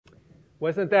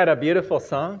Wasn't that a beautiful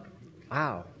song?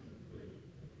 Wow.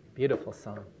 Beautiful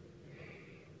song.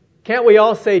 Can't we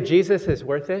all say Jesus is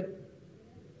worth it?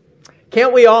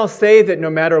 Can't we all say that no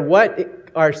matter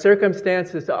what our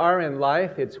circumstances are in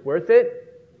life, it's worth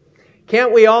it?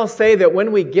 Can't we all say that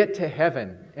when we get to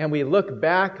heaven and we look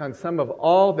back on some of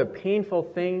all the painful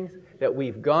things that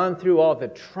we've gone through, all the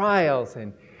trials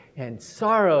and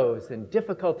sorrows and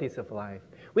difficulties of life,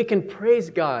 we can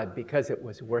praise God because it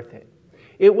was worth it.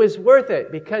 It was worth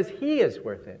it because He is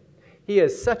worth it. He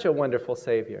is such a wonderful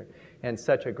Savior and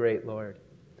such a great Lord.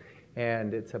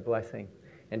 And it's a blessing.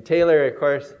 And Taylor, of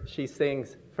course, she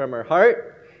sings from her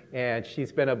heart. And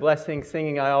she's been a blessing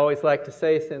singing, I always like to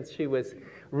say, since she was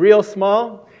real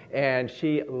small. And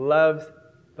she loves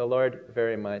the Lord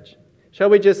very much. Shall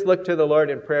we just look to the Lord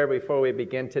in prayer before we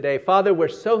begin today? Father, we're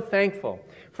so thankful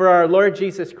for our Lord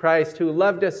Jesus Christ, who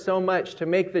loved us so much to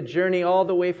make the journey all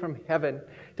the way from heaven,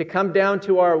 to come down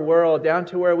to our world, down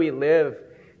to where we live,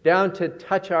 down to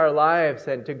touch our lives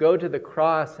and to go to the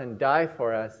cross and die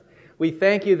for us. We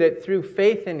thank you that through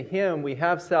faith in Him we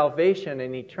have salvation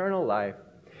and eternal life.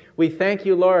 We thank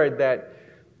you, Lord, that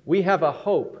we have a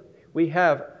hope. We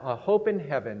have a hope in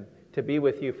heaven to be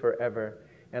with you forever.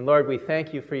 And Lord, we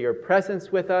thank you for your presence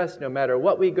with us. No matter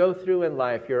what we go through in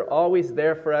life, you're always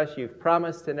there for us. You've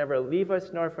promised to never leave us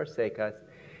nor forsake us.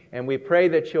 And we pray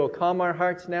that you'll calm our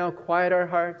hearts now, quiet our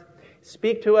hearts,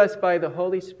 speak to us by the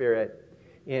Holy Spirit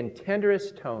in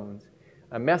tenderest tones,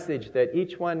 a message that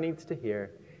each one needs to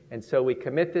hear. And so we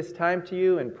commit this time to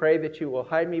you and pray that you will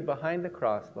hide me behind the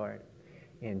cross, Lord.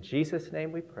 In Jesus'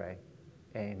 name we pray.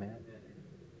 Amen.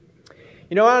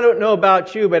 You know, I don't know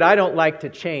about you, but I don't like to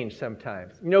change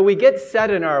sometimes. You know, we get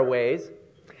set in our ways,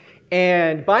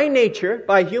 and by nature,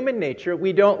 by human nature,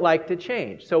 we don't like to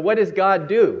change. So what does God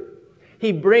do?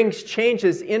 He brings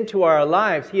changes into our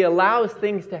lives. He allows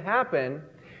things to happen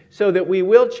so that we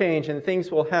will change and things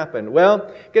will happen. Well,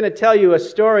 I'm going to tell you a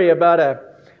story about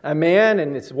a man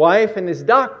and his wife and his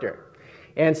doctor.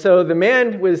 And so the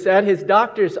man was at his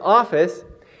doctor's office,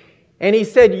 and he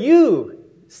said, "You,"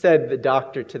 said the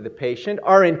doctor to the patient,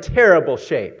 "are in terrible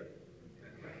shape.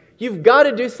 You've got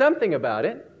to do something about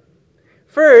it.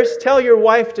 First, tell your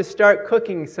wife to start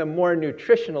cooking some more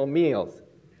nutritional meals.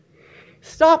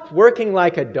 Stop working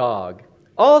like a dog.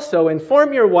 Also,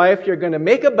 inform your wife you're going to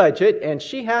make a budget and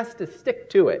she has to stick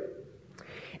to it.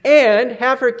 And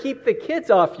have her keep the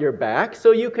kids off your back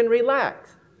so you can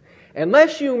relax.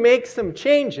 Unless you make some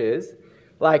changes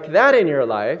like that in your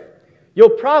life, you'll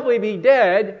probably be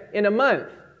dead in a month."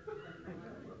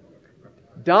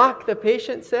 "Doc," the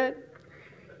patient said,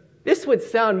 "this would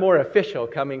sound more official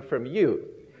coming from you.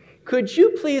 Could you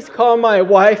please call my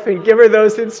wife and give her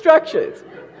those instructions?"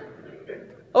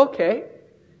 Okay.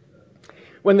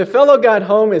 When the fellow got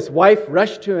home, his wife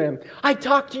rushed to him. "I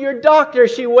talked to your doctor,"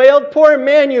 she wailed. "Poor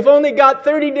man, you've only got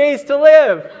 30 days to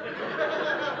live."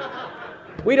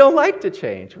 We don't like to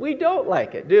change. We don't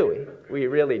like it, do we? We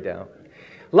really don't.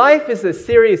 Life is a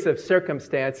series of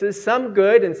circumstances, some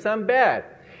good and some bad.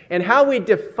 And how we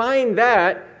define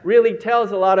that really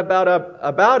tells a lot about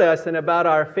us and about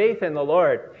our faith in the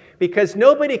Lord. Because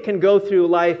nobody can go through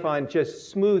life on just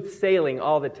smooth sailing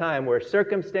all the time, where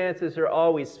circumstances are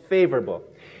always favorable.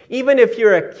 Even if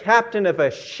you're a captain of a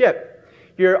ship,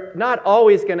 you're not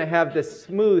always going to have the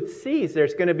smooth seas.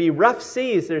 There's going to be rough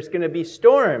seas. There's going to be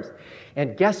storms.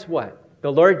 And guess what?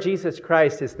 The Lord Jesus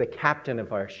Christ is the captain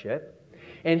of our ship.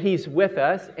 And He's with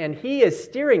us, and He is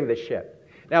steering the ship.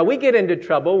 Now, we get into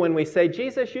trouble when we say,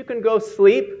 "Jesus, you can go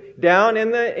sleep down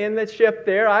in the ship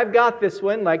there. I've got this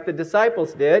one," like the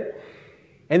disciples did.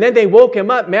 And then they woke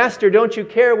Him up. "Master, don't you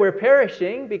care we're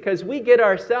perishing?" Because we get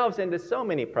ourselves into so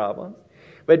many problems.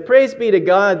 But praise be to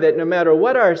God that no matter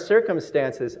what our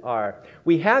circumstances are,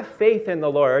 we have faith in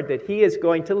the Lord that He is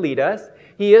going to lead us,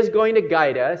 He is going to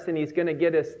guide us, and He's going to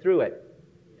get us through it.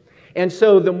 And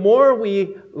so the more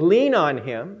we lean on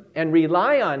Him and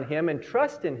rely on Him and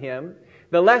trust in Him,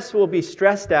 the less we'll be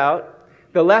stressed out,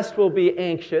 the less we'll be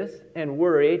anxious and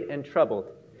worried and troubled.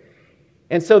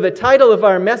 And so the title of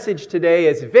our message today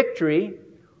is Victory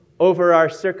Over Our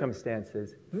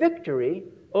Circumstances. Victory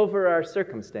over our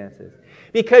circumstances.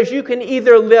 Because you can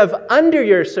either live under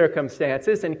your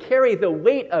circumstances and carry the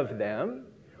weight of them,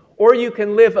 or you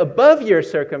can live above your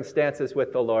circumstances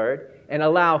with the Lord and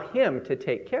allow Him to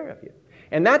take care of you.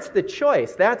 And that's the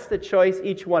choice. That's the choice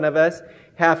each one of us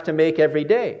have to make every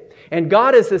day. And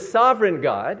God is a sovereign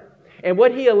God. And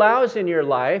what He allows in your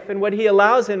life and what He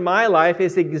allows in my life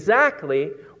is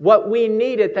exactly what we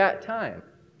need at that time.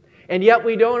 And yet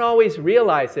we don't always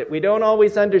realize it. We don't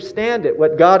always understand it,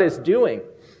 what God is doing.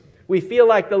 We feel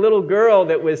like the little girl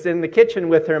that was in the kitchen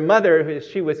with her mother as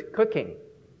she was cooking.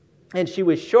 And she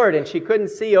was short and she couldn't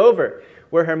see over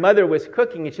where her mother was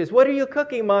cooking. And she says, "What are you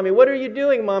cooking, Mommy? What are you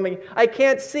doing, Mommy? I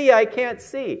can't see, I can't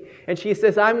see." And she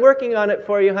says, "I'm working on it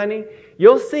for you, honey.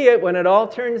 You'll see it when it all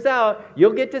turns out.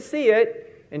 You'll get to see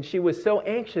it." And she was so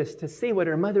anxious to see what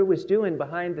her mother was doing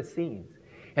behind the scenes.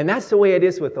 And that's the way it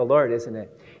is with the Lord, isn't it?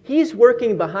 He's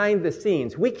working behind the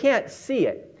scenes. We can't see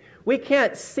it. We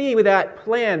can't see that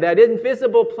plan, that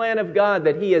invisible plan of God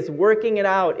that He is working it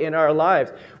out in our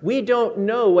lives. We don't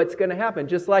know what's going to happen.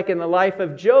 Just like in the life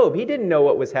of Job, he didn't know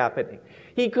what was happening.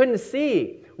 He couldn't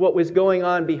see what was going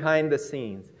on behind the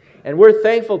scenes. And we're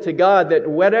thankful to God that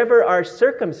whatever our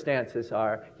circumstances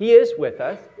are, He is with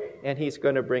us and He's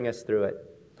going to bring us through it.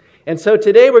 And so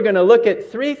today we're going to look at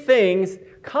 3 things,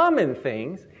 common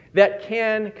things, that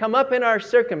can come up in our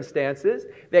circumstances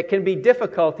that can be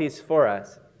difficulties for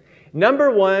us.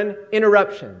 Number 1,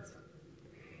 interruptions.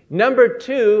 Number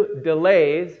 2,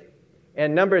 delays.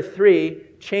 And number 3,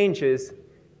 changes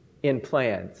in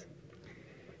plans.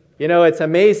 You know, it's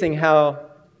amazing how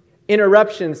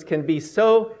interruptions can be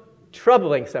so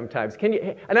troubling sometimes.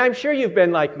 And I'm sure you've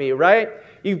been like me, right?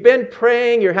 You've been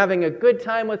praying, you're having a good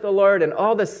time with the Lord, and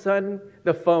all of a sudden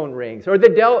the phone rings, or the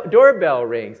doorbell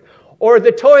rings, or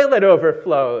the toilet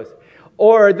overflows,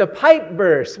 or the pipe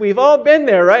bursts. We've all been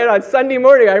there, right? On Sunday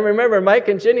morning, I remember Mike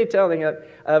and Ginny telling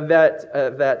of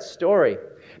that story.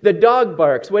 The dog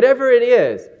barks, whatever it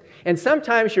is. And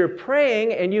sometimes you're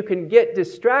praying and you can get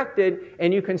distracted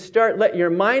and you can your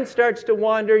mind starts to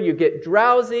wander, you get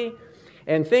drowsy,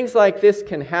 and things like this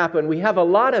can happen. We have a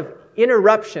lot of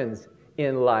interruptions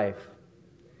in life.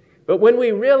 But when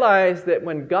we realize that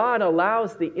when God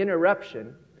allows the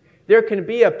interruption, there can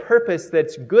be a purpose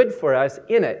that's good for us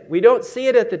in it. We don't see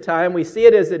it at the time. We see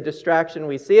it as a distraction.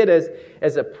 We see it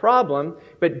as a problem.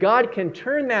 But God can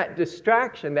turn that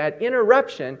distraction, that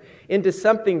interruption, into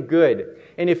something good.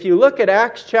 And if you look at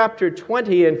Acts chapter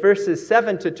 20 and verses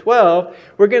 7 to 12,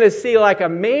 we're going to see like a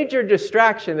major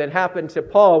distraction that happened to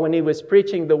Paul when he was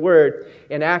preaching the word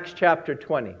in Acts chapter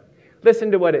 20. Listen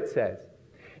to what it says.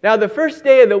 "Now the first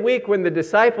day of the week when the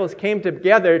disciples came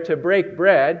together to break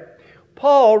bread,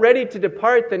 Paul, ready to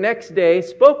depart the next day,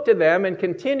 spoke to them and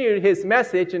continued his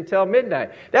message until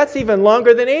midnight." That's even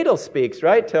longer than Adel speaks,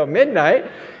 right? Till midnight.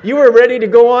 You were ready to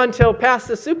go on till past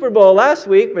the Super Bowl last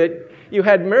week, but you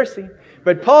had mercy.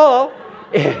 But Paul,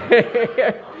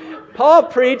 Paul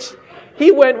preached,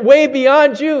 he went way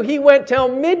beyond you. He went till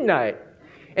midnight.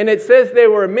 And it says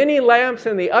there were many lamps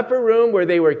in the upper room where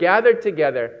they were gathered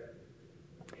together.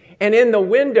 And in the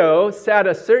window sat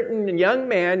a certain young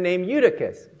man named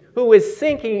Eutychus, who was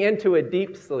sinking into a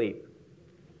deep sleep.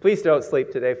 Please don't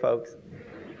sleep today, folks.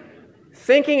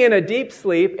 Sinking in a deep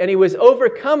sleep, and he was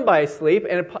overcome by sleep.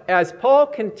 And as Paul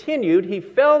continued, he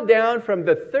fell down from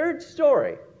the third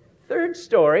story,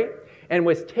 and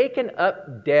was taken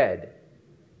up dead.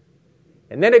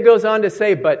 And then it goes on to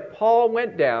say, "But Paul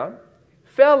went down,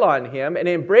 fell on him, and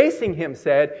embracing him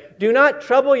said, 'Do not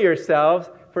trouble yourselves,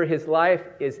 for his life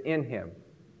is in him.'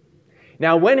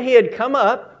 Now when he had come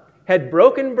up, had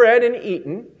broken bread and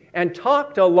eaten, and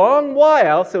talked a long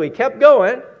while," so he kept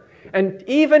going, "and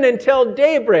even until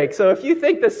daybreak." So if you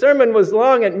think the sermon was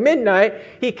long at midnight,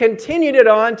 he continued it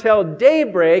on till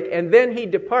daybreak, and then he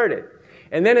departed.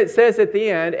 And then it says at the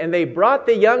end, "And they brought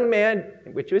the young man,"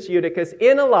 which was Eutychus,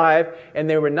 "in alive, and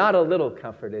they were not a little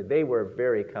comforted." They were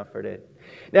very comforted.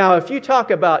 Now, if you talk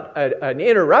about an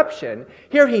interruption,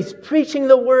 here he's preaching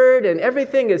the word and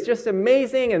everything is just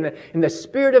amazing, and the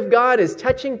Spirit of God is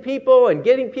touching people and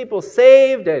getting people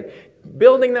saved and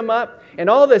building them up. And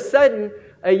all of a sudden,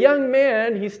 a young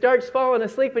man, he starts falling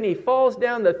asleep and he falls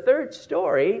down the third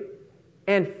story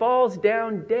and falls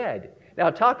down dead. Now,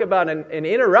 talk about an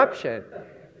interruption.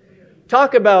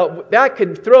 Talk about that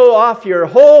could throw off your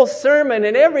whole sermon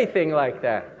and everything like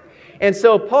that. And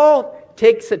so Paul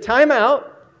takes a time out,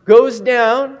 goes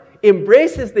down,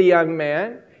 embraces the young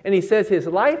man, and he says his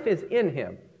life is in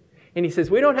him. And he says,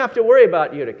 we don't have to worry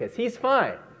about Eutychus. He's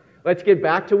fine. Let's get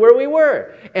back to where we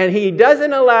were. And he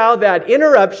doesn't allow that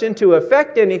interruption to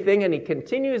affect anything, and he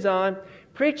continues on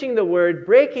preaching the word,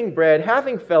 breaking bread,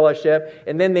 having fellowship,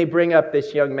 and then they bring up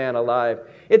this young man alive.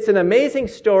 It's an amazing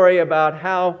story about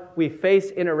how we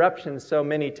face interruptions so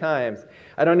many times.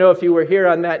 I don't know if you were here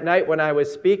on that night when I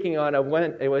was speaking on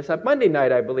it was a Monday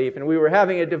night, I believe, and we were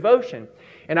having a devotion.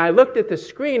 And I looked at the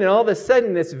screen, and all of a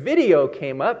sudden this video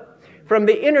came up from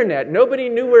the internet. Nobody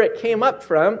knew where it came up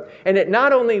from, and it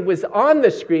not only was on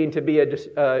the screen to be a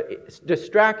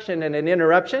distraction and an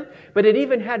interruption, but it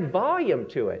even had volume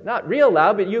to it. Not real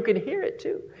loud, but you could hear it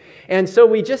too. And so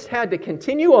we just had to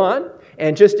continue on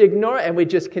and just ignore it, and we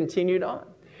just continued on.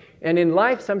 And in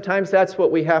life, sometimes that's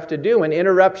what we have to do. When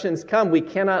interruptions come, we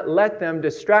cannot let them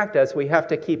distract us. We have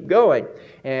to keep going,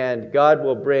 and God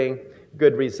will bring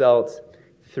good results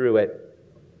through it.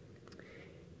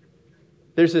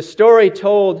 There's a story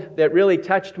told that really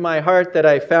touched my heart that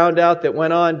I found out that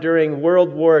went on during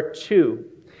World War II.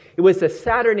 It was a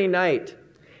Saturday night,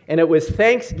 and it was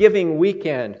Thanksgiving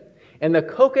weekend, and the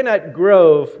Coconut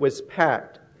Grove was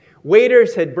packed.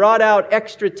 Waiters had brought out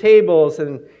extra tables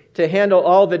and to handle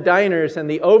all the diners, and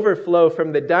the overflow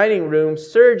from the dining room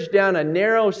surged down a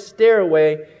narrow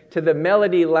stairway to the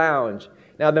Melody Lounge.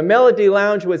 Now, the Melody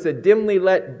Lounge was a dimly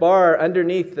lit bar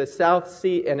underneath the South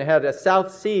Sea, and it had a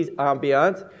South Sea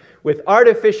ambiance with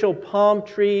artificial palm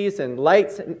trees and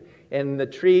lights in the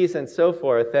trees and so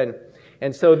forth.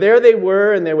 And so there they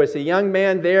were, and there was a young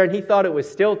man there, and he thought it was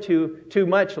still too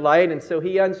much light, and so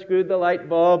he unscrewed the light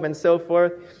bulb and so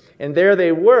forth. And there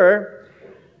they were,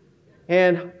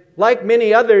 and like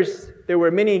many others, there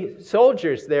were many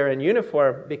soldiers there in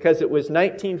uniform because it was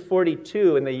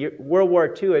 1942 and the World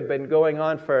War II had been going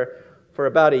on for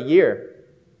about a year.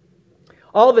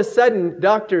 All of a sudden,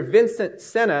 Dr. Vincent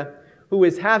Senna, who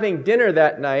was having dinner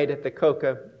that night at the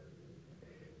Coca,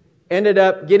 ended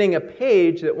up getting a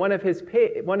page that one of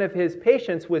his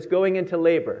patients was going into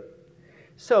labor.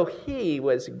 So he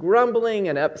was grumbling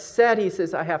and upset. He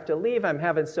says, I have to leave. I'm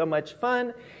having so much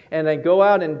fun. And I go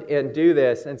out and do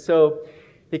this. And so,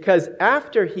 because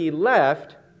after he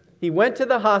left, he went to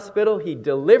the hospital, he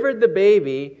delivered the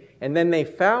baby, and then they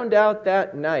found out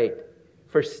that night,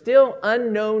 for still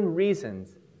unknown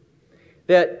reasons,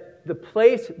 that the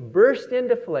place burst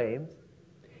into flames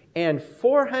and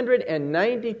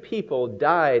 490 people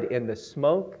died in the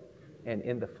smoke and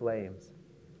in the flames.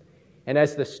 And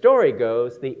as the story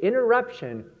goes, the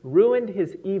interruption ruined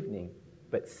his evening,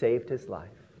 but saved his life.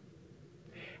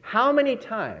 How many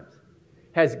times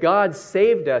has God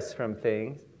saved us from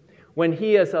things when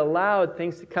He has allowed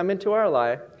things to come into our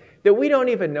life that we don't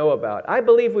even know about? I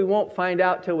believe we won't find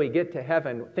out till we get to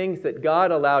heaven, things that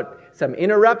God allowed, some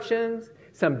interruptions,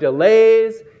 some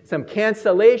delays, some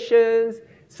cancellations,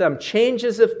 some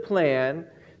changes of plan,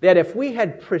 that if we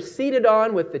had proceeded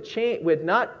on with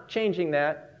not changing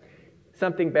that,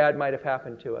 something bad might have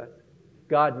happened to us.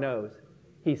 God knows.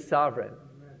 He's sovereign.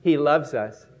 He loves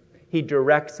us. He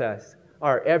directs us,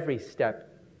 our every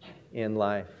step in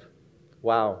life.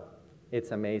 Wow,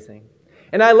 it's amazing.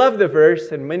 And I love the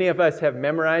verse, and many of us have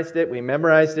memorized it. We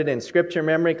memorized it in Scripture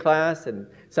memory class, and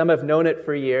some have known it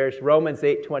for years. Romans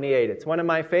 8:28. It's one of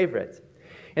my favorites.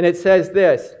 And it says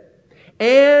this,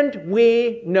 and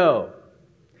we know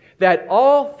that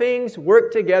all things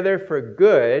work together for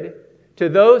good to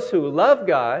those who love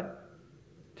God,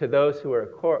 to those who are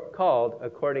called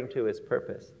according to His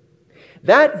purpose.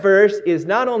 That verse is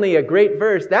not only a great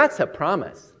verse, that's a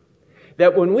promise.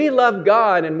 That when we love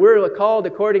God and we're called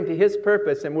according to His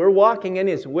purpose and we're walking in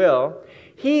His will,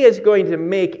 He is going to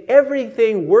make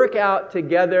everything work out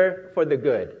together for the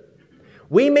good.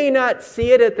 We may not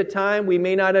see it at the time, we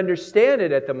may not understand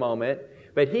it at the moment,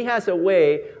 but He has a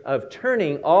way of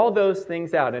turning all those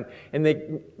things out. And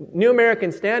the New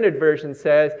American Standard Version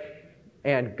says,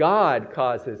 and God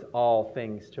causes all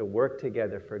things to work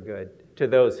together for good to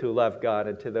those who love God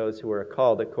and to those who are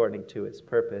called according to His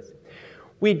purpose.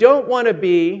 We don't want to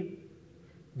be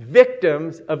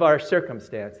victims of our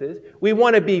circumstances. We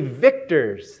want to be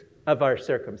victors of our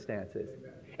circumstances.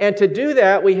 And to do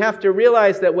that, we have to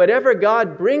realize that whatever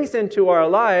God brings into our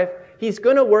life, He's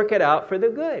going to work it out for the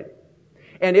good.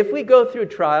 And if we go through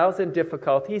trials and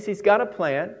difficulties, He's got a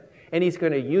plan, and He's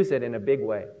going to use it in a big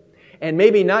way. And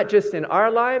maybe not just in our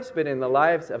lives, but in the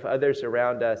lives of others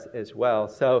around us as well.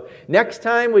 So next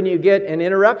time when you get an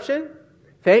interruption,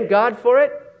 thank God for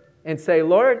it, and say,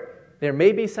 Lord, there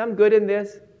may be some good in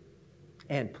this,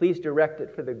 and please direct it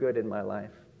for the good in my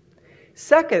life.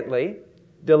 Secondly,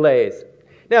 delays.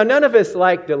 Now, none of us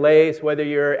like delays, whether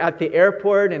you're at the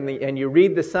airport and you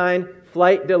read the sign,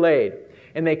 flight delayed.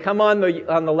 And they come on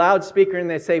the loudspeaker and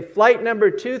they say, flight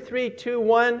number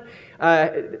 2321,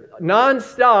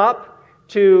 nonstop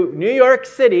to New York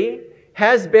City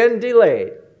has been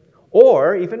delayed.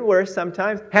 Or, even worse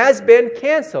sometimes, has been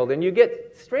canceled. And you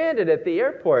get stranded at the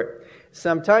airport.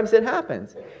 Sometimes it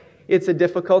happens. It's a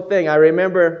difficult thing. I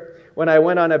remember when I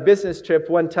went on a business trip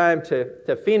one time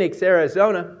to Phoenix,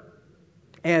 Arizona,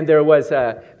 and there was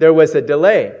a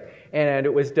delay. And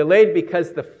it was delayed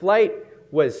because the flight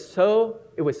was so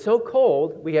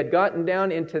cold. We had gotten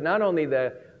down into not only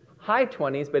the high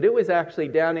 20s, but it was actually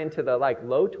down into the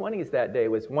low 20s that day.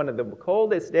 It was one of the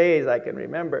coldest days I can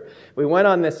remember. We went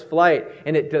on this flight,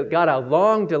 and it got a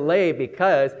long delay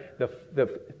because the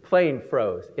plane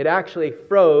froze. It actually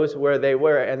froze where they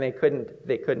were, and they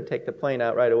couldn't take the plane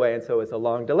out right away, and so it was a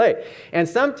long delay. And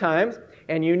sometimes,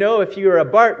 and if you're a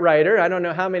BART rider, I don't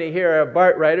know how many here are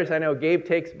BART riders. I know Gabe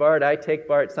takes BART, I take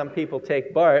BART, some people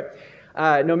take BART.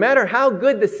 No matter how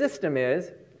good the system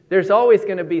is, there's always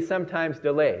going to be sometimes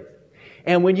delays.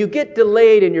 And when you get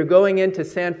delayed and you're going into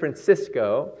San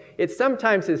Francisco, it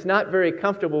sometimes is not very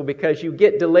comfortable because you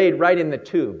get delayed right in the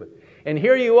tube. And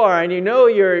here you are, and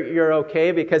you're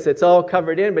okay because it's all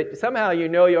covered in, but somehow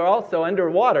you're also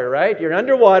underwater, right? You're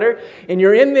underwater, and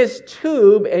you're in this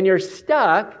tube, and you're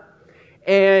stuck,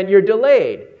 and you're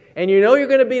delayed. And you're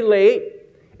going to be late,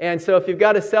 and so if you've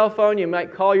got a cell phone, you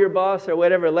might call your boss or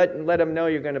whatever, let them know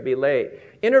you're going to be late.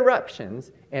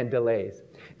 Interruptions and delays.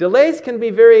 Delays can be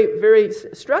very, very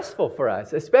stressful for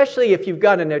us, especially if you've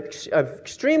got an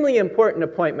extremely important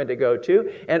appointment to go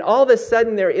to, and all of a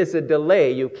sudden there is a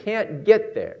delay. You can't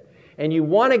get there. And you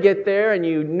want to get there, and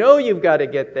you've got to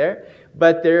get there,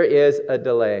 but there is a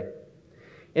delay.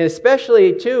 And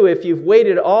especially, too, if you've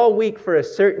waited all week for a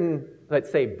certain,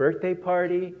 let's say, birthday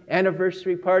party,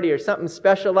 anniversary party, or something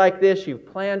special like this,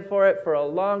 you've planned for it for a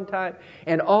long time,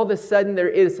 and all of a sudden there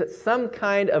is some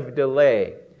kind of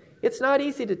delay. It's not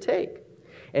easy to take.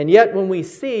 And yet when we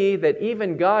see that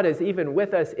even God is even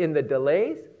with us in the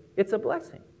delays, it's a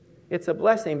blessing. It's a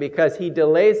blessing because He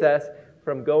delays us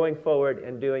from going forward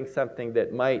and doing something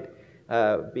that might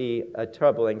be a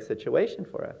troubling situation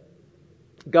for us.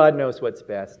 God knows what's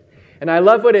best. And I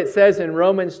love what it says in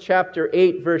Romans chapter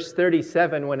 8, verse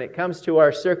 37, when it comes to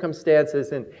our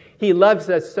circumstances. And He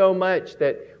loves us so much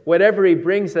that whatever He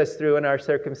brings us through in our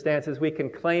circumstances, we can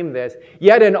claim this.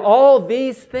 Yet in all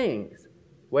these things,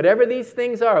 whatever these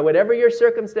things are, whatever your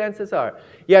circumstances are,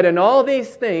 yet in all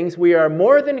these things we are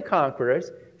more than conquerors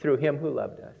through Him who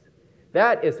loved us.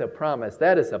 That is a promise.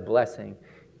 That is a blessing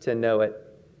to know it.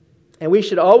 And we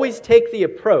should always take the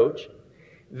approach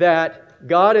that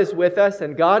God is with us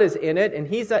and God is in it and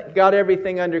He's got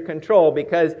everything under control,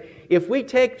 because if we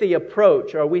take the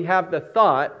approach or we have the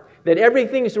thought that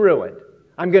everything's ruined,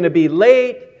 I'm going to be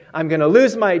late, I'm going to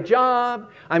lose my job,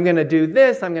 I'm going to do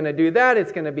this, I'm going to do that,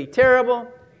 it's going to be terrible.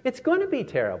 It's going to be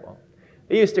terrible.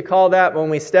 I used to call that, when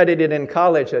we studied it in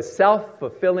college, a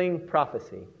self-fulfilling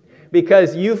prophecy.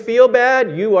 Because you feel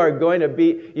bad, you are going to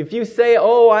be, if you say,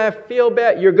 oh, I feel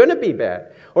bad, you're going to be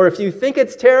bad. Or if you think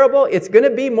it's terrible, it's going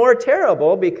to be more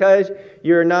terrible because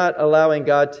you're not allowing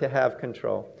God to have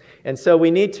control. And so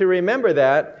we need to remember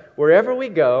that wherever we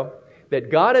go, that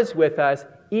God is with us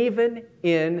even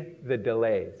in the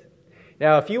delays.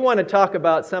 Now, if you want to talk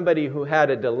about somebody who had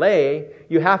a delay,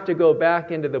 you have to go back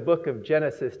into the book of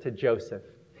Genesis to Joseph.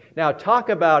 Now, talk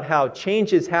about how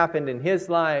changes happened in his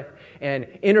life, and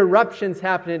interruptions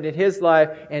happened in his life,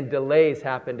 and delays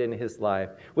happened in his life.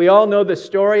 We all know the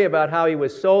story about how he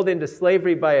was sold into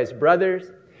slavery by his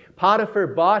brothers. Potiphar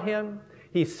bought him.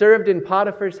 He served in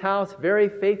Potiphar's house very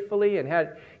faithfully and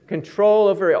had control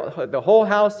over the whole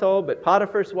household, but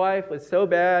Potiphar's wife was so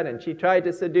bad, and she tried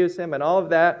to seduce him and all of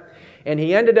that. And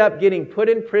he ended up getting put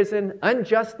in prison,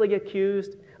 unjustly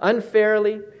accused,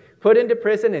 unfairly put into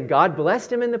prison, and God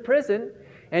blessed him in the prison.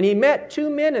 And he met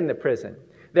two men in the prison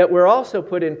that were also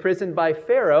put in prison by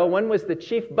Pharaoh. One was the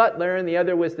chief butler, and the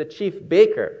other was the chief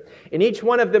baker. And each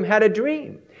one of them had a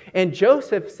dream. And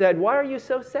Joseph said, why are you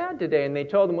so sad today? And they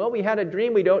told him, well, we had a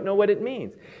dream, we don't know what it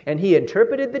means. And he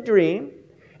interpreted the dream,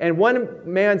 and one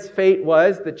man's fate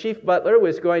was the chief butler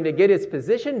was going to get his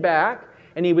position back,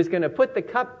 and he was going to put the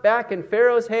cup back in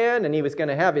Pharaoh's hand, and he was going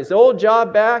to have his old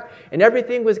job back, and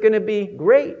everything was going to be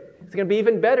great. It's going to be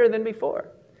even better than before.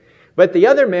 But the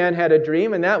other man had a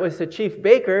dream, and that was the chief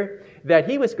baker, that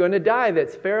he was going to die,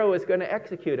 that Pharaoh was going to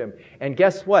execute him. And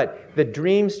guess what? The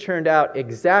dreams turned out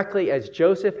exactly as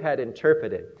Joseph had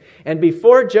interpreted. And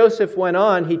before Joseph went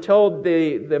on, he told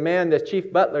the man, the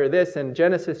chief butler, this in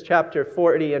Genesis chapter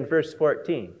 40 and verse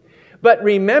 14. But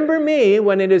remember me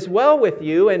when it is well with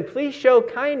you, and please show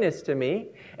kindness to me,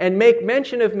 and make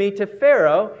mention of me to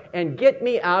Pharaoh, and get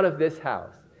me out of this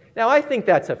house. Now, I think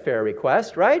that's a fair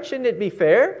request, right? Shouldn't it be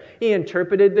fair? He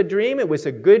interpreted the dream. It was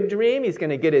a good dream. He's going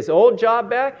to get his old job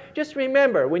back. Just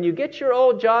remember, when you get your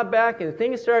old job back and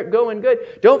things start going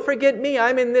good, don't forget me.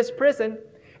 I'm in this prison,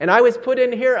 and I was put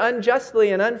in here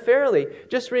unjustly and unfairly.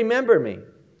 Just remember me.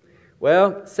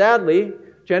 Well, sadly,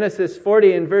 Genesis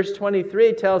 40 and verse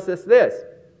 23 tells us this.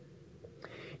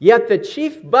 Yet the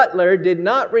chief butler did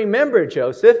not remember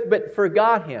Joseph, but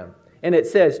forgot him. And it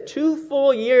says 2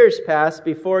 full years passed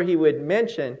before he would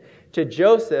mention to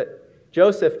Joseph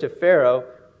to Pharaoh,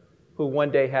 who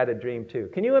one day had a dream too.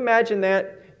 Can you imagine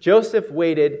that? Joseph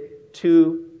waited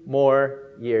 2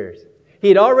 more years. He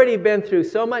had already been through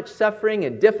so much suffering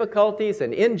and difficulties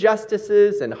and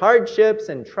injustices and hardships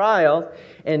and trials,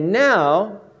 and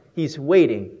now he's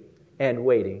waiting and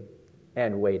waiting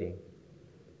and waiting.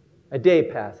 A day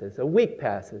passes, a week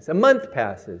passes, a month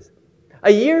passes,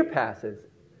 a year passes,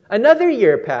 another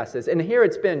year passes, and here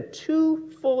it's been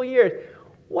 2 full years.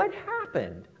 What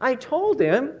happened? I told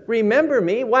him, remember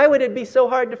me. Why would it be so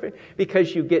hard to forget?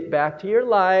 Because you get back to your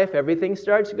life, everything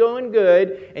starts going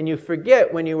good, and you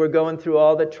forget when you were going through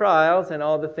all the trials and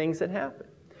all the things that happened.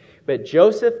 But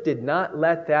Joseph did not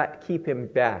let that keep him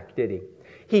back, did he?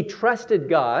 He trusted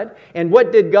God, and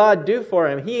what did God do for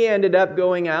him? He ended up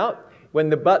going out when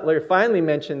the butler finally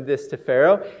mentioned this to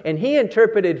Pharaoh, and he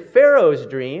interpreted Pharaoh's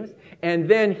dreams, and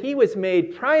then he was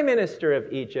made prime minister of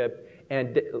Egypt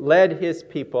and led his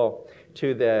people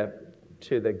to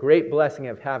the great blessing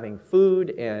of having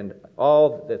food and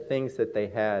all the things that they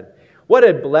had. What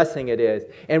a blessing it is.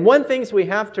 And one thing we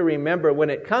have to remember when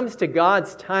it comes to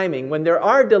God's timing, when there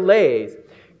are delays,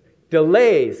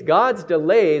 God's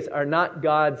delays are not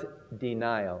God's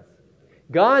denials.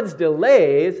 God's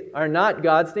delays are not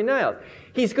God's denials.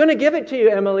 He's going to give it to you,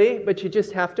 Emily, but you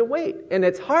just have to wait. And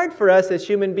it's hard for us as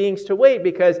human beings to wait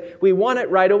because we want it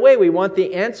right away. We want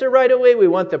the answer right away. We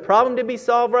want the problem to be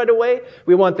solved right away.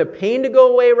 We want the pain to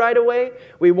go away right away.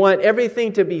 We want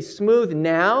everything to be smooth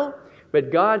now.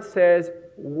 But God says,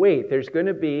 wait, there's going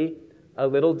to be a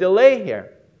little delay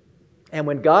here. And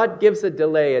when God gives a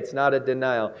delay, it's not a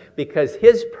denial because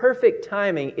His perfect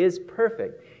timing is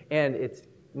perfect. And it's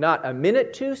not a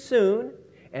minute too soon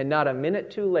and not a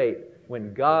minute too late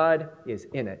when God is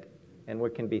in it. And we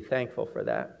can be thankful for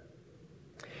that.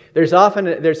 There's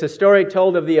a story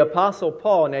told of the Apostle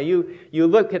Paul. Now you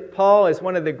look at Paul as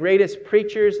one of the greatest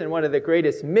preachers and one of the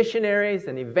greatest missionaries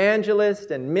and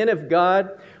evangelists and men of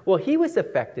God. Well, he was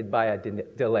affected by a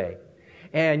delay.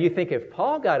 And you think if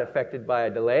Paul got affected by a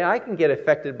delay, I can get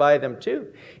affected by them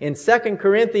too. In 2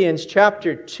 Corinthians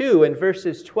chapter 2 and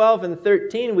verses 12 and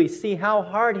 13, we see how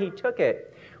hard he took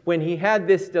it when he had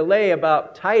this delay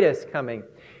about Titus coming.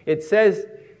 It says,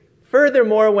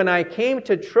 "Furthermore, when I came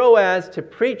to Troas to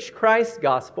preach Christ's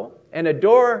gospel, and a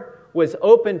door was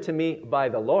opened to me by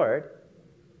the Lord,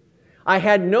 I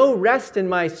had no rest in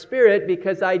my spirit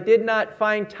because I did not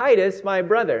find Titus my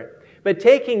brother. But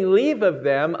taking leave of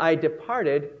them, I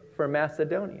departed for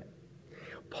Macedonia."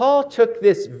 Paul took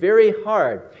this very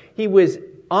hard. He was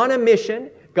on a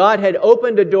mission. God had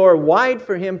opened a door wide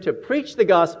for him to preach the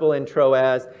gospel in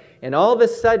Troas. And all of a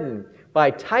sudden,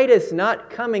 by Titus not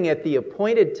coming at the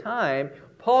appointed time,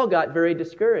 Paul got very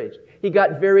discouraged. He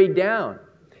got very down.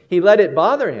 He let it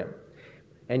bother him.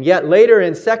 And yet later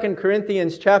in 2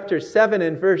 Corinthians chapter 7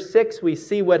 and verse 6, we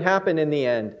see what happened in the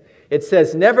end. It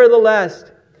says,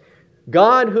 "Nevertheless,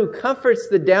 God who comforts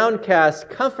the downcast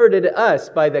comforted us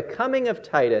by the coming of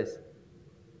Titus."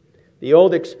 The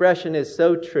old expression is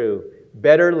so true,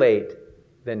 better late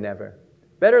than never.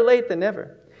 Better late than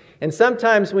never. And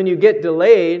sometimes when you get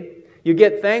delayed, you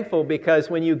get thankful because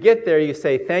when you get there, you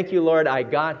say, "Thank you, Lord, I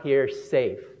got here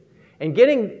safe." And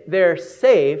getting there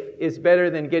safe is better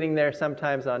than getting there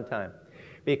sometimes on time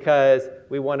because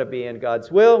we want to be in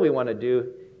God's will. We want to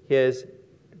do His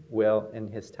will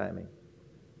and His timing.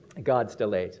 God's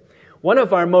delays. One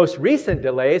of our most recent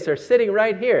delays are sitting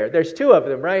right here. There's 2 of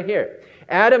them right here.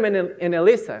 Adam and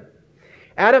Elisa.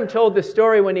 Adam told the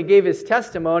story when he gave his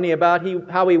testimony about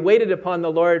how he waited upon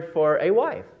the Lord for a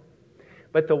wife.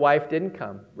 But the wife didn't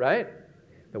come, right?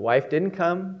 The wife didn't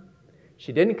come.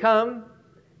 She didn't come.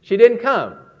 She didn't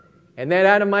come. And then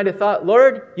Adam might have thought,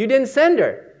 "Lord, you didn't send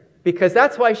her because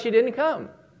that's why she didn't come."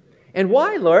 "And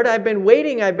why, Lord? I've been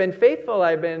waiting. I've been faithful.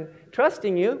 I've been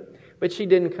trusting you." But she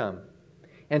didn't come.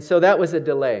 And so that was a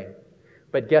delay.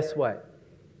 But guess what?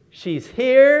 She's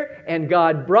here, and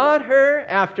God brought her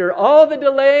after all the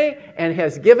delay and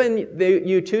has given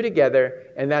you 2 together,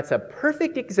 and that's a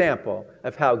perfect example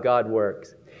of how God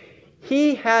works.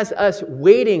 He has us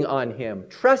waiting on Him,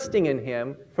 trusting in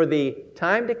Him for the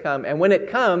time to come, and when it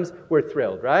comes, we're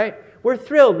thrilled, right? We're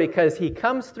thrilled because He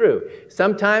comes through,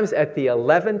 sometimes at the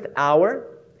 11th hour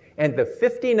and the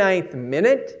 59th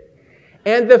minute,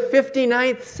 and the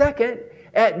 59th second,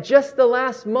 at just the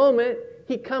last moment,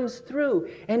 He comes through.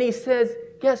 And He says,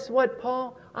 "Guess what,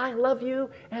 Paul? I love you,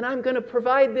 and I'm going to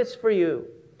provide this for you.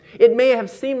 It may have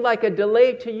seemed like a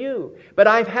delay to you, but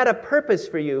I've had a purpose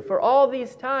for you for all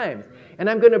these times. And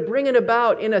I'm going to bring it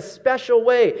about in a special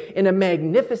way, in a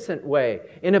magnificent way,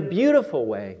 in a beautiful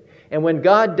way. And when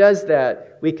God does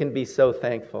that, we can be so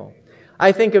thankful.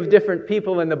 I think of different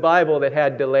people in the Bible that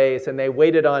had delays and they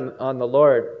waited on the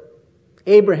Lord.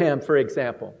 Abraham, for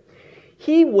example.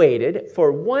 He waited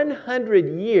for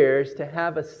 100 years to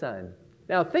have a son.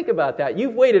 Now think about that.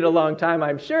 You've waited a long time,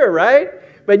 I'm sure, right?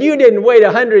 But you didn't wait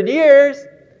 100 years.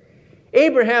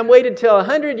 Abraham waited till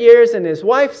 100 years and his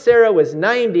wife Sarah was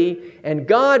 90, and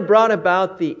God brought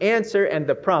about the answer and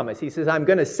the promise. He says, I'm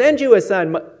going to send you a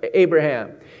son,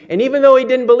 Abraham. And even though he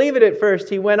didn't believe it at first,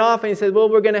 he went off and he said, well,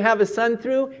 we're going to have a son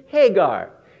through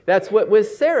Hagar. That's what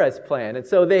was Sarah's plan. And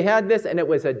so they had this, and it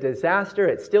was a disaster.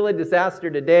 It's still a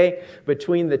disaster today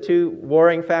between the two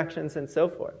warring factions and so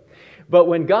forth. But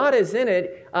when God is in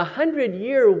it,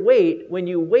 100-year wait, when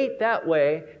you wait that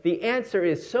way, the answer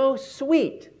is so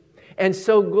sweet and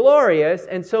so glorious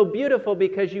and so beautiful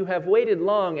because you have waited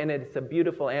long, and it's a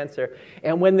beautiful answer.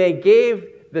 And when they gave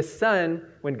the son,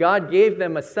 when God gave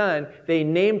them a son, they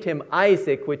named him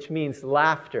Isaac, which means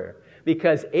laughter,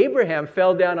 because Abraham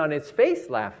fell down on his face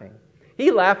laughing. He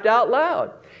laughed out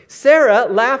loud. Sarah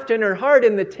laughed in her heart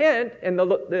in the tent, and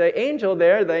the angel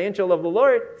there, the angel of the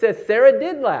Lord, says Sarah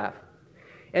did laugh.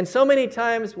 And so many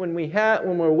times when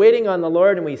we're waiting on the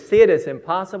Lord and we see it as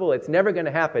impossible, it's never going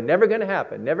to happen, never going to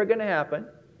happen, never going to happen,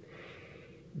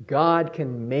 God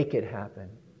can make it happen.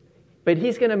 But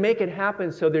He's going to make it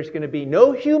happen so there's going to be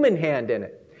no human hand in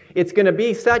it. It's going to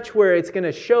be such where it's going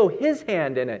to show His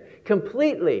hand in it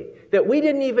completely, that we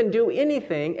didn't even do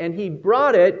anything, and He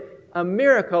brought it, a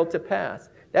miracle, to pass.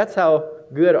 That's how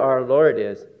good our Lord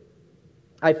is.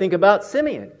 I think about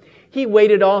Simeon. He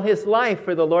waited all his life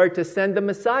for the Lord to send the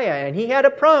Messiah, and he had a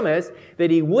promise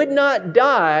that he would not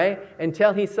die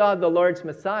until he saw the Lord's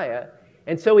Messiah.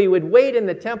 And so he would wait in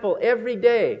the temple every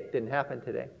day. Didn't happen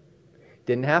today.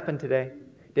 Didn't happen today.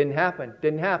 Didn't happen,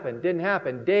 didn't happen, didn't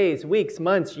happen. Days, weeks,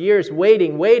 months, years,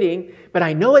 waiting. But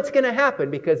I know it's going to happen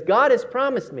because God has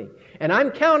promised me, and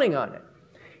I'm counting on it.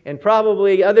 And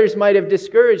probably others might have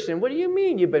discouraged him. What do you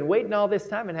mean? You've been waiting all this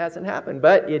time and it hasn't happened.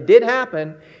 But it did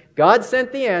happen. God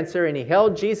sent the answer, and He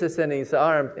held Jesus in His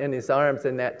arms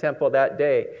in that temple that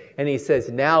day. And He says,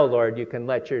 now, Lord, you can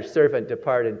let your servant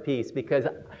depart in peace, because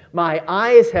my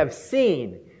eyes have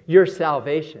seen your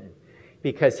salvation.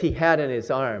 Because He had in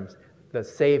His arms the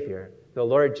Savior, the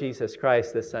Lord Jesus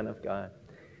Christ, the Son of God,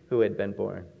 who had been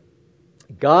born.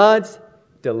 God's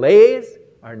delays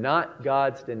are not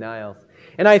God's denials.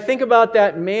 And I think about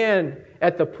that man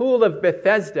at the pool of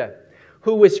Bethesda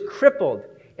who was crippled.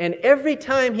 And every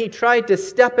time he tried to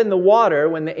step in the water,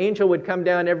 when the angel would come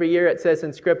down every year, it says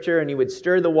in Scripture, and he would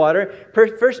stir the water,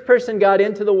 first person got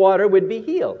into the water would be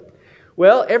healed.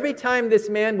 Well, every time this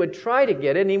man would try to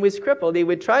get in, he was crippled, he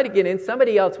would try to get in,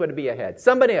 somebody else would be ahead.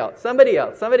 Somebody else.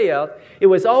 It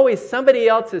was always somebody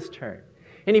else's turn.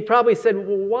 And he probably said,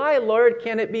 well, why, Lord,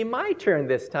 can't it be my turn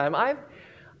this time?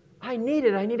 I need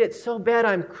it so bad,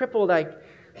 I'm crippled,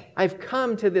 I've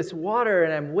come to this water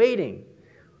and I'm waiting.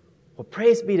 Well,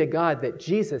 praise be to God that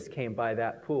Jesus came by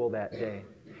that pool that day.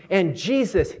 And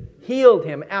Jesus healed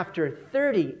him after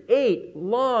 38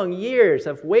 long years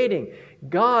of waiting.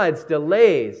 God's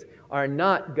delays are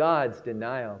not God's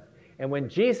denials. And when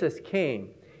Jesus came,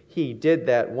 He did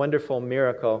that wonderful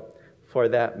miracle for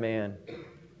that man.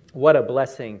 What a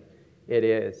blessing it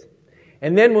is.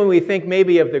 And then when we think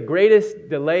maybe of the greatest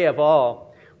delay of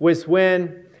all was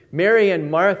when Mary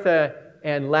and Martha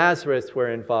and Lazarus were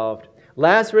involved.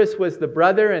 Lazarus was the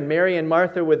brother, and Mary and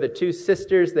Martha were the two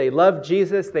sisters. They loved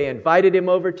Jesus. They invited Him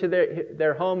over to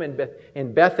their home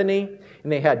in Bethany,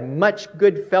 and they had much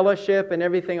good fellowship and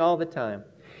everything all the time.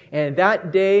 And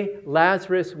that day,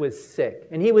 Lazarus was sick,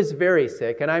 and he was very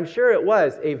sick, and I'm sure it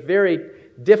was a very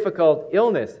difficult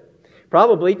illness.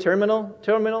 Probably terminal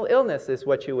illness is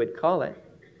what you would call it.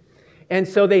 And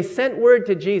so they sent word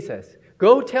to Jesus,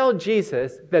 go tell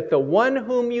Jesus that the one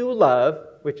whom you love,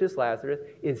 which is Lazarus,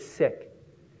 is sick.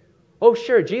 Oh,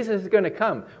 sure, Jesus is going to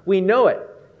come. We know it.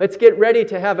 Let's get ready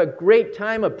to have a great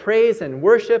time of praise and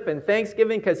worship and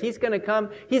thanksgiving, because He's going to come.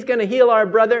 He's going to heal our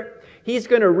brother. He's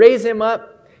going to raise him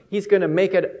up. He's going to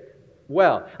make it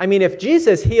well. I mean, if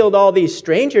Jesus healed all these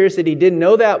strangers that He didn't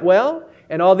know that well,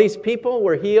 and all these people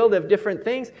were healed of different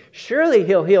things, surely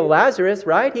He'll heal Lazarus,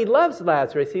 right? He loves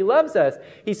Lazarus. He loves us.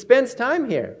 He spends time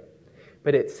here.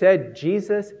 But it said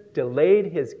Jesus delayed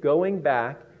His going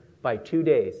back by 2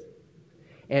 days.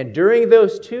 And during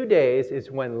those 2 days is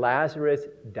when Lazarus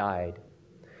died.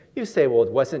 You say, well,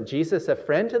 wasn't Jesus a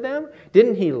friend to them?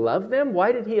 Didn't He love them?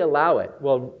 Why did He allow it?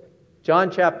 Well, John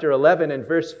chapter 11 and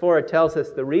verse 4 tells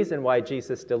us the reason why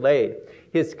Jesus delayed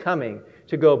His coming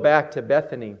to go back to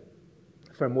Bethany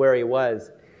from where He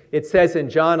was. It says in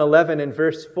John 11 and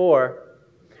verse 4,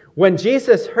 When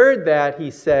Jesus heard that,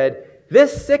 he said,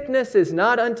 "This sickness is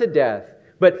not unto death,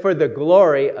 but for the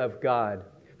glory of God,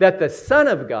 that the Son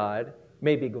of God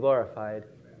may be glorified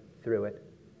through it."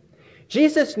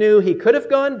 Jesus knew he could have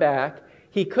gone back.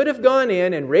 He could have gone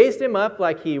in and raised him up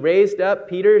like he raised up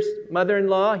Peter's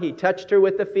mother-in-law. He touched her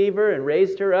with the fever and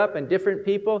raised her up, and different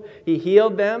people, he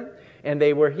healed them, and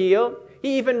they were healed.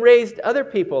 He even raised other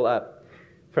people up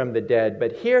from the dead.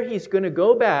 But here he's going to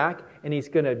go back, and he's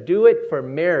going to do it for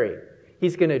Mary.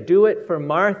 He's going to do it for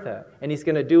Martha, and he's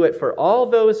going to do it for all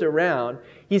those around.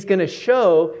 He's going to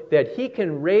show that he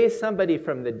can raise somebody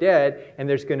from the dead, and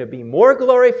there's going to be more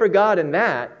glory for God in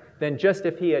that than just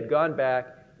if he had gone back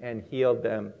and healed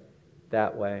them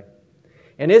that way.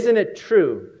 And isn't it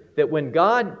true that when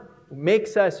God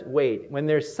makes us wait, when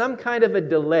there's some kind of a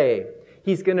delay,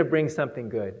 he's going to bring something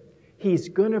good. He's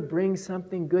going to bring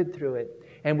something good through it,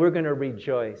 and we're going to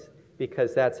rejoice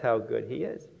because that's how good he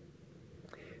is.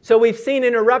 So we've seen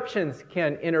interruptions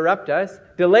can interrupt us,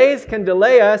 delays can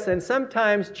delay us, and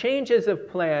sometimes changes of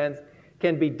plans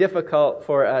can be difficult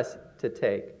for us to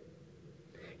take.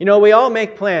 You know, we all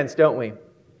make plans, don't we?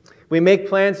 We make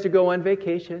plans to go on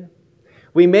vacation.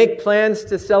 We make plans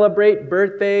to celebrate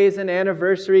birthdays and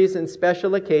anniversaries and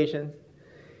special occasions.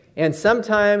 And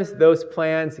sometimes those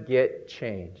plans get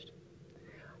changed.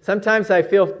 Sometimes I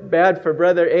feel bad for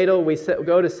Brother Adel. We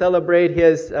go to celebrate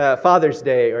his Father's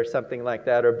Day or something like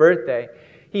that, or birthday.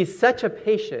 He's such a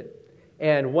patient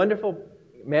and wonderful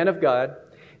man of God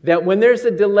that when there's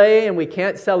a delay and we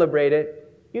can't celebrate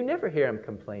it, you never hear him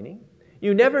complaining.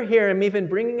 You never hear him even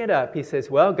bringing it up. He says,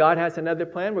 well, God has another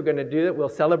plan. We're going to do it. We'll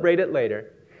celebrate it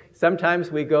later. Sometimes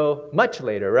we go much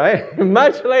later, right?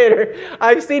 Much later.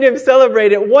 I've seen him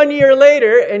celebrate it 1 year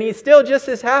later, and he's still just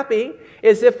as happy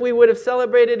as if we would have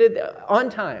celebrated it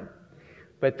on time.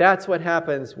 But that's what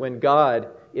happens when God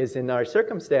is in our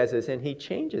circumstances and he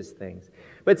changes things.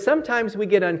 But sometimes we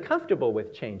get uncomfortable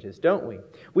with changes, don't we?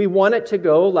 We want it to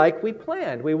go like we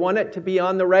planned. We want it to be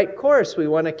on the right course. We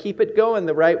want to keep it going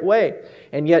the right way.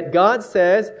 And yet God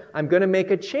says, I'm going to make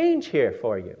a change here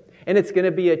for you. And it's going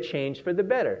to be a change for the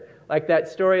better. Like that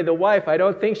story of the wife, I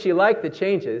don't think she liked the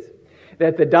changes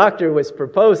that the doctor was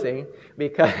proposing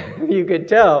because you could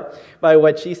tell by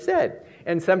what she said.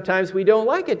 And sometimes we don't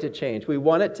like it to change. We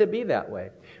want it to be that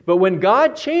way. But when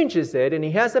God changes it and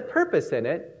he has a purpose in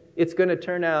it, it's going to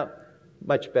turn out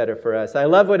much better for us. I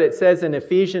love what it says in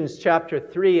Ephesians chapter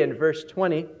 3 and verse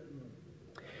 20,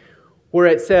 where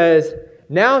it says,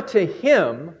 "Now to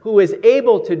him who is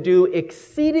able to do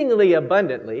exceedingly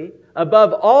abundantly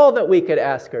above all that we could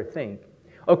ask or think,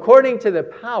 according to the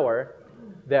power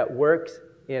that works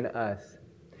in us."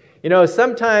 You know,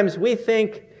 sometimes we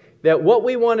think that what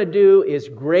we want to do is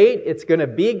great. It's going to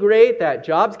be great. That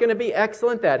job's going to be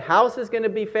excellent. That house is going to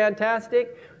be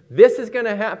fantastic. This is going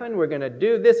to happen. We're going to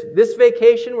do this. This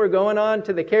vacation we're going on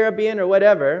to the Caribbean or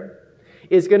whatever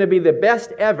is going to be the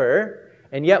best ever.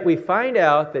 And yet we find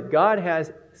out that God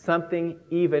has something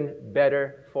even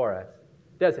better for us,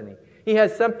 doesn't he? He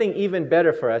has something even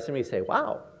better for us. And we say,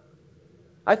 wow,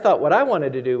 I thought what I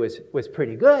wanted to do was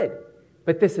pretty good,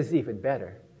 but this is even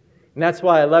better. And that's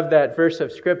why I love that verse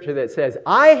of Scripture that says,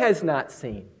 "Eye has not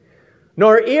seen,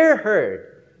 nor ear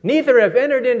heard, neither have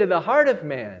entered into the heart of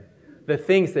man the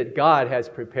things that God has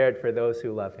prepared for those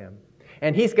who love him."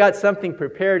 And he's got something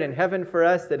prepared in heaven for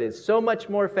us that is so much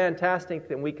more fantastic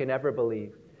than we can ever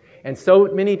believe. And so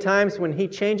many times when he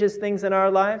changes things in our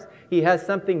lives, he has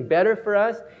something better for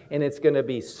us, and it's going to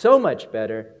be so much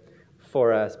better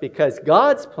for us because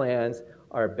God's plans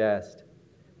are best.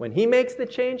 When he makes the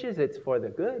changes, it's for the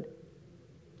good.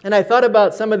 And I thought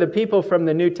about some of the people from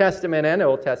the New Testament and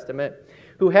Old Testament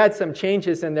who had some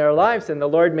changes in their lives, and the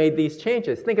Lord made these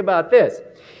changes. Think about this.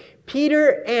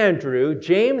 Peter, Andrew,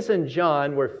 James, and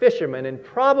John were fishermen and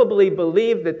probably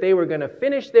believed that they were going to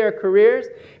finish their careers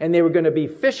and they were going to be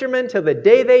fishermen till the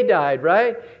day they died,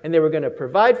 right? And they were going to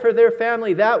provide for their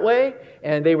family that way.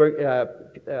 And they were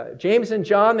James and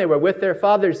John, they were with their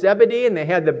father Zebedee, and they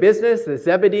had the business. The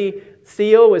Zebedee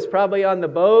seal was probably on the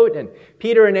boat. And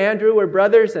Peter and Andrew were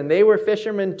brothers, and they were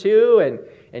fishermen too.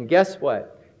 And guess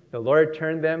what? The Lord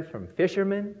turned them from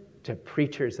fishermen to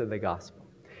preachers of the gospel.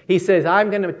 He says,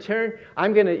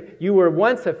 you were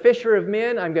once a fisher of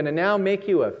men, I'm going to now make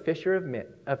you a fisher of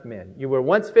men. You were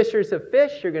once fishers of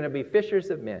fish, you're going to be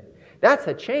fishers of men. That's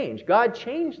a change. God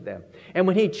changed them. And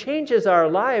when he changes our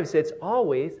lives, it's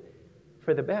always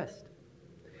for the best.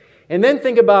 And then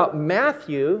think about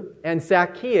Matthew and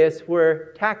Zacchaeus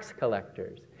were tax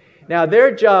collectors. Now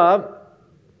their job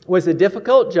was a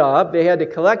difficult job. They had to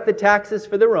collect the taxes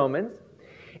for the Romans.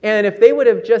 And if they would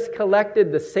have just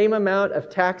collected the same amount of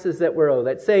taxes that were owed,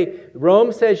 let's say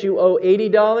Rome says you owe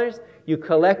 $80, you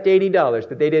collect $80,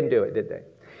 but they didn't do it, did they?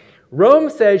 Rome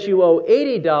says you owe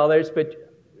 $80,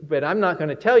 but I'm not going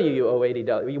to tell you owe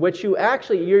 $80. What you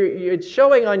actually, you're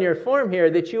showing on your form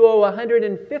here that you owe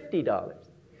 $150.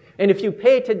 And if you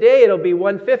pay today, it'll be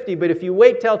 $150, but if you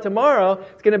wait till tomorrow,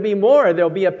 it's going to be more. There'll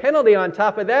be a penalty on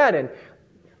top of that, and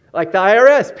like the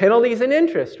IRS, penalties and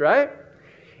interest, right?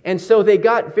 And so they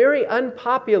got very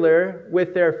unpopular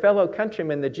with their fellow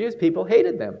countrymen. The Jews, people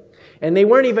hated them. And they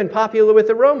weren't even popular with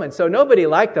the Romans. So nobody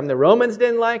liked them. The Romans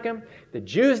didn't like them. The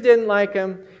Jews didn't like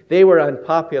them. They were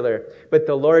unpopular. But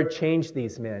the Lord changed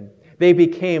these men. They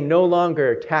became no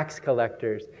longer tax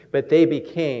collectors, but they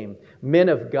became men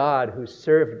of God who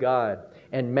served God.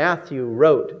 And Matthew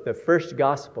wrote the first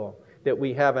gospel that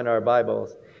we have in our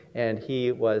Bibles, and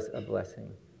he was a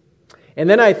blessing. And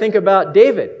then I think about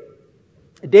David.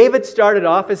 David started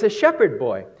off as a shepherd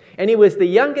boy, and he was the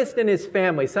youngest in his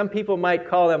family. Some people might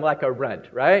call him like a runt,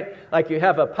 right? Like you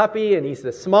have a puppy, and he's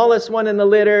the smallest one in the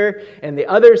litter, and the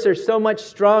others are so much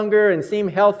stronger and seem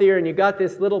healthier, and you got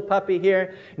this little puppy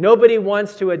here. Nobody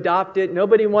wants to adopt it.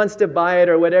 Nobody wants to buy it,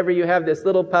 or whatever. You have this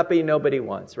little puppy nobody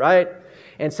wants, right?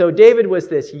 And so David was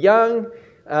this young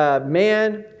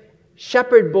man,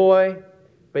 shepherd boy,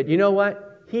 but you know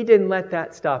what? He didn't let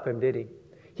that stop him, did he?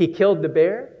 He killed the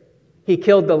bear. He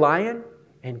killed the lion,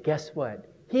 and guess what?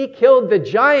 He killed the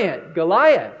giant,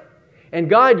 Goliath. And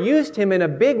God used him in a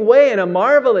big way, in a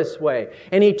marvelous way.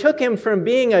 And he took him from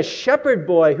being a shepherd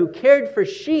boy who cared for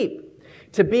sheep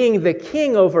to being the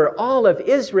king over all of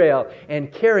Israel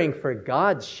and caring for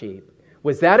God's sheep.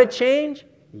 Was that a change?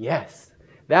 Yes,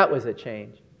 that was a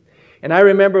change. And I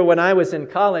remember when I was in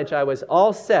college, I was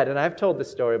all set, and I've told this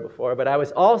story before, but I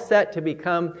was all set to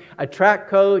become a track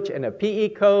coach and a PE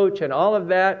coach and all of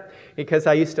that because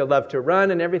I used to love to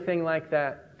run and everything like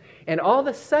that. And all of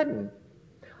a sudden,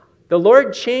 the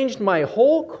Lord changed my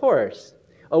whole course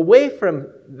away from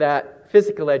that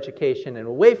physical education and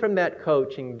away from that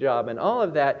coaching job and all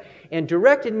of that and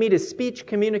directed me to speech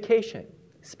communication.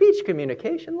 Speech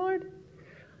communication, Lord?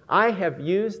 I have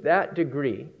used that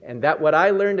degree and that what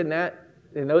I learned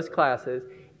in those classes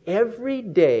every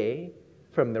day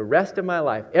from the rest of my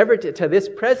life, ever to this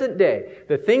present day.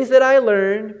 The things that I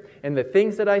learned and the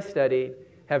things that I studied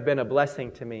have been a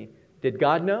blessing to me. Did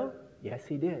God know? Yes,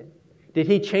 He did. Did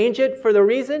He change it for the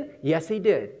reason? Yes, He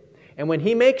did. And when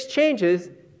He makes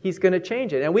changes, He's going to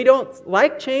change it. And we don't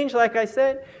like change, like I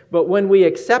said, but when we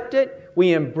accept it,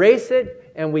 we embrace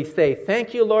it, and we say,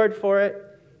 thank you, Lord, for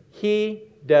it, He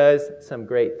does some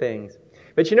great things.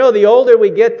 But you know, the older we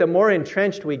get, the more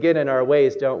entrenched we get in our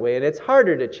ways, don't we? And it's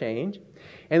harder to change.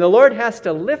 And the Lord has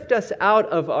to lift us out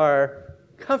of our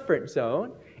comfort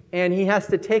zone, and He has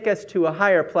to take us to a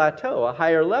higher plateau, a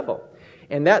higher level.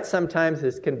 And that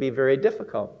sometimes can be very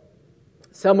difficult.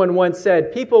 Someone once said,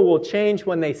 some people will change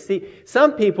when they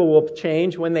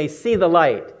see the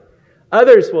light.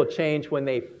 Others will change when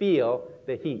they feel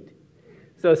the heat.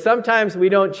 So sometimes we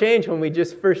don't change when we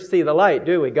just first see the light,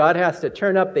 do we? God has to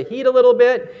turn up the heat a little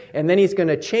bit, and then He's going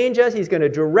to change us. He's going to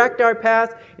direct our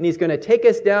path, and He's going to take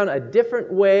us down a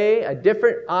different way, a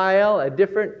different aisle, a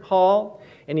different hall,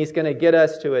 and He's going to get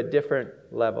us to a different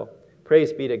level.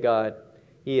 Praise be to God.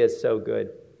 He is so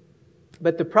good.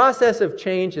 But the process of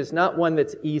change is not one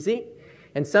that's easy,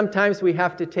 and sometimes we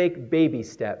have to take baby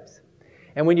steps.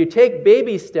 And when you take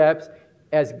baby steps,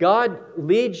 as God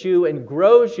leads you and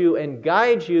grows you and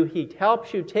guides you, He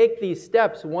helps you take these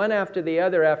steps one after the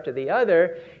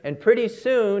other, and pretty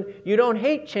soon you don't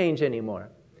hate change anymore.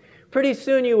 Pretty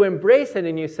soon you embrace it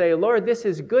and you say, Lord, this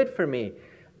is good for me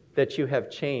that you have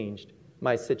changed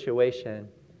my situation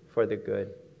for the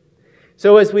good.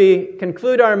 So as we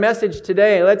conclude our message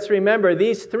today, let's remember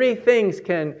these three things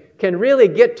can really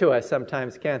get to us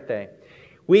sometimes, can't they?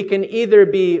 We can either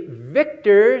be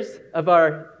victors of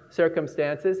our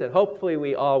circumstances, and hopefully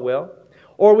we all will,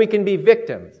 or we can be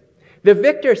victims. The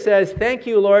victor says, thank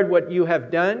you, Lord, what you have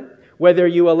done, whether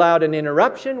you allowed an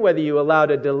interruption, whether you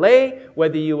allowed a delay,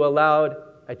 whether you allowed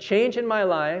a change in my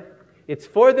life. It's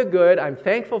for the good. I'm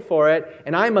thankful for it,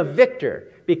 and I'm a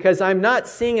victor because I'm not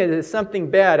seeing it as something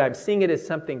bad. I'm seeing it as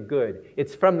something good.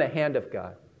 It's from the hand of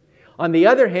God. On the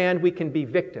other hand, we can be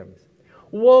victims.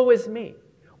 Woe is me.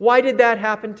 Why did that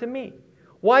happen to me?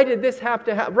 Why did this have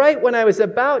to happen? Right when I was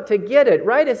about to get it,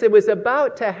 right as it was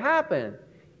about to happen,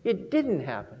 it didn't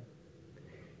happen.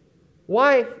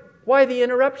 Why the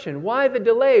interruption? Why the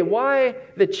delay? Why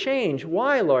the change?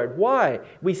 Why, Lord? Why?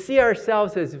 We see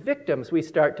ourselves as victims. We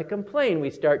start to complain.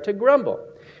 We start to grumble.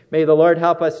 May the Lord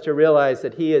help us to realize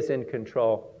that He is in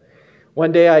control.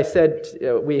 One day I said,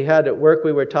 we had at work,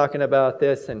 we were talking about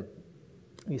this, and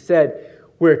he said,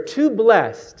 we're too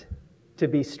blessed to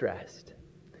be stressed.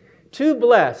 Too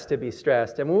blessed to be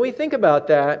stressed. And when we think about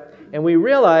that, and we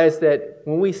realize that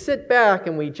when we sit back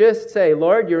and we just say,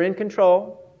 Lord, you're in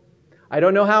control. I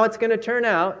don't know how it's going to turn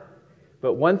out,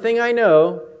 but one thing I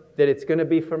know, that it's going to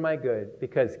be for my good,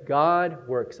 because God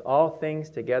works all things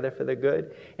together for the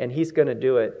good, and He's going to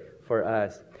do it for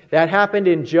us. That happened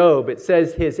in Job. It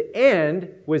says his end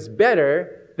was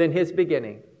better than his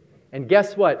beginning. And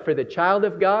guess what? For the child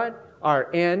of God,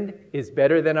 our end is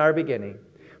better than our beginning.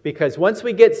 Because once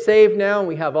we get saved now and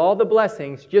we have all the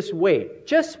blessings, just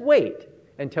wait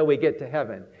until we get to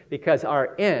heaven. Because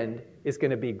our end is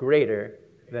going to be greater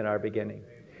than our beginning.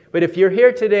 But if you're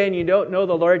here today and you don't know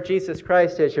the Lord Jesus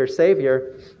Christ as your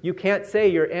Savior, you can't say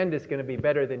your end is going to be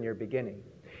better than your beginning.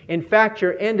 In fact,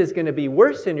 your end is going to be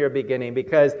worse than your beginning,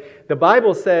 because the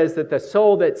Bible says that the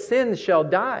soul that sins shall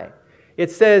die.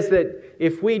 It says that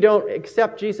if we don't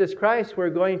accept Jesus Christ, we're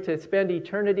going to spend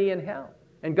eternity in hell.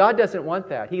 And God doesn't want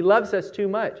that. He loves us too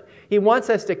much. He wants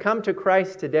us to come to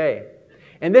Christ today.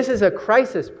 And this is a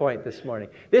crisis point this morning.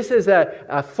 This is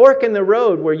a fork in the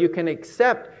road where you can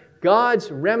accept God's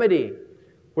remedy,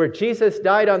 where Jesus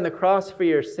died on the cross for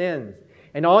your sins.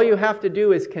 And all you have to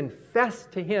do is confess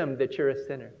to Him that you're a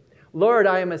sinner. Lord,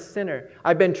 I am a sinner.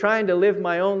 I've been trying to live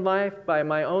my own life by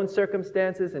my own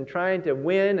circumstances and trying to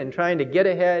win and trying to get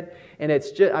ahead. And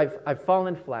it's just I've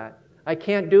fallen flat. I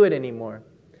can't do it anymore.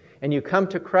 And you come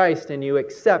to Christ and you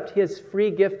accept His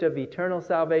free gift of eternal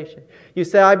salvation. You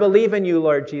say, I believe in you,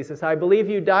 Lord Jesus. I believe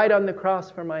you died on the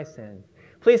cross for my sins.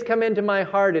 Please come into my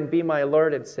heart and be my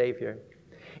Lord and Savior.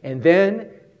 And then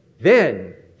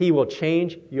He will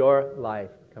change your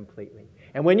life completely.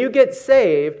 And when you get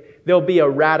saved, there'll be a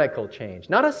radical change.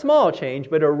 Not a small change,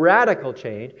 but a radical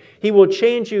change. He will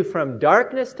change you from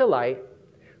darkness to light,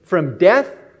 from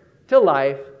death to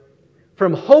life,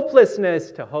 from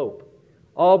hopelessness to hope,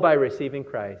 all by receiving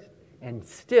Christ. And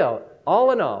still,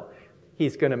 all in all,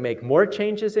 He's going to make more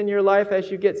changes in your life as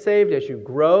you get saved, as you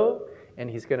grow, and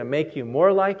He's going to make you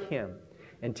more like Him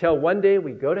until one day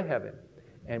we go to heaven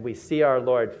and we see our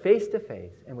Lord face to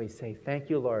face and we say, thank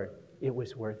you, Lord, it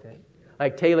was worth it.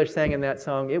 Like Taylor sang in that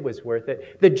song, it was worth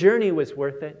it. The journey was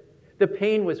worth it. The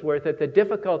pain was worth it. The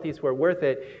difficulties were worth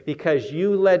it because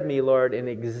you led me, Lord, in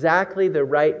exactly the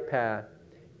right path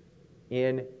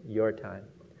in your time.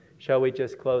 Shall we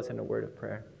just close in a word of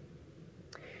prayer?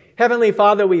 Heavenly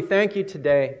Father, we thank you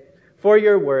today for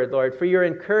your word, Lord, for your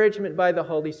encouragement by the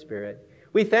Holy Spirit.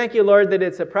 We thank you, Lord, that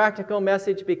it's a practical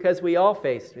message because we all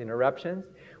face interruptions.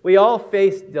 We all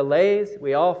face delays.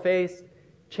 We all face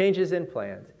changes in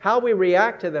plans. How we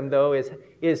react to them, though,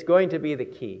 is going to be the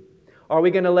key. Are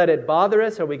we going to let it bother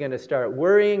us? Are we going to start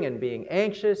worrying and being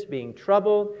anxious, being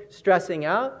troubled, stressing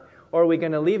out? Or are we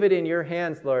going to leave it in your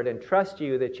hands, Lord, and trust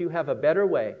you that you have a better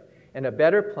way and a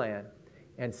better plan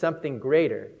and something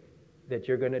greater that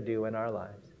you're going to do in our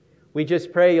lives? We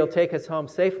just pray you'll take us home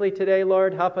safely today,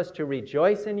 Lord. Help us to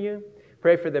rejoice in you.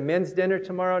 Pray for the men's dinner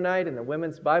tomorrow night and the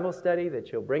women's Bible study,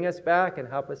 that you'll bring us back and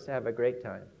help us to have a great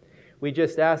time. We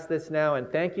just ask this now and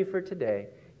thank you for today.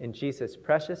 In Jesus'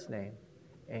 precious name,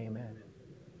 amen.